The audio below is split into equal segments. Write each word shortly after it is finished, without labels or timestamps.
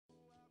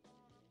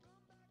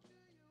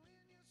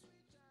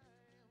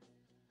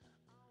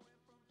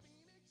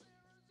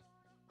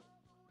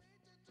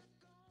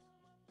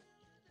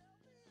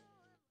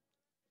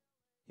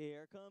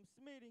Here comes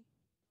Smitty.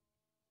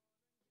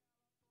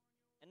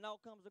 And now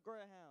comes the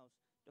Greyhounds.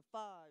 The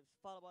 5s,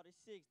 followed by the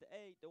 6, the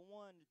 8, the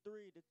 1, the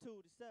 3, the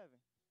 2, the 7.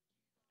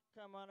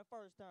 Come around the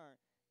first turn.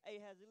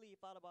 8 has the lead,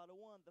 followed by the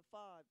 1, the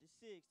 5, the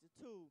 6, the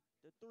 2,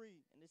 the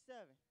 3, and the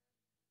 7.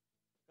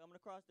 Coming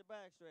across the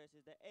backstretch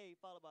is the 8,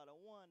 followed by the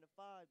 1, the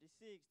 5, the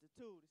 6, the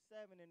 2, the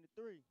 7, and the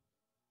 3.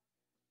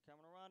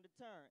 Coming around the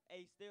turn,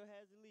 8 still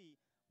has the lead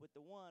with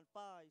the 1,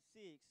 5,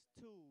 6,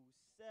 2,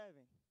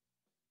 7.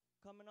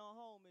 Coming on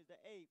home is the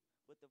 8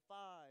 with the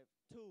 5,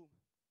 2.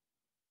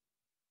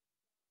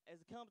 As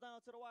it comes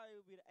down to the wire,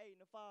 it will be the 8 and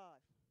the 5.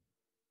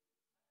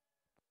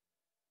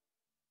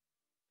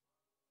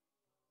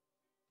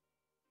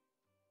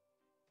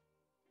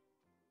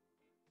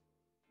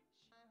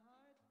 My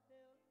heart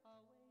will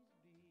always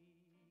be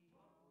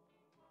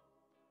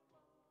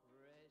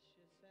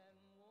precious and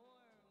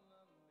warm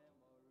a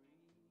memory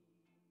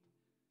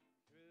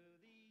through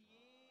the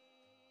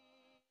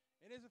years.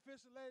 It is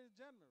official, ladies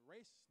and gentlemen.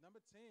 Race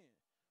number 10.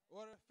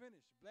 Order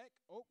finish. Black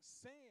Oak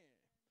Sand.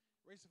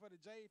 Racing for the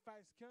J.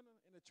 Fights Kennel.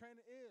 And the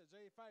trainer is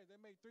J. Fights. They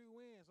made 3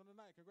 wins on the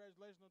night.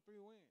 Congratulations on 3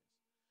 wins.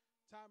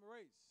 Time of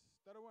race,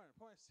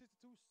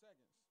 31.62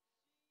 seconds.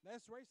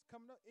 Next race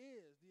coming up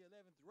is the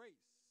 11th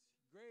race.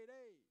 Grade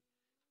A,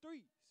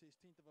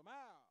 3/16 of a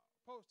mile.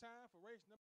 Post time for race number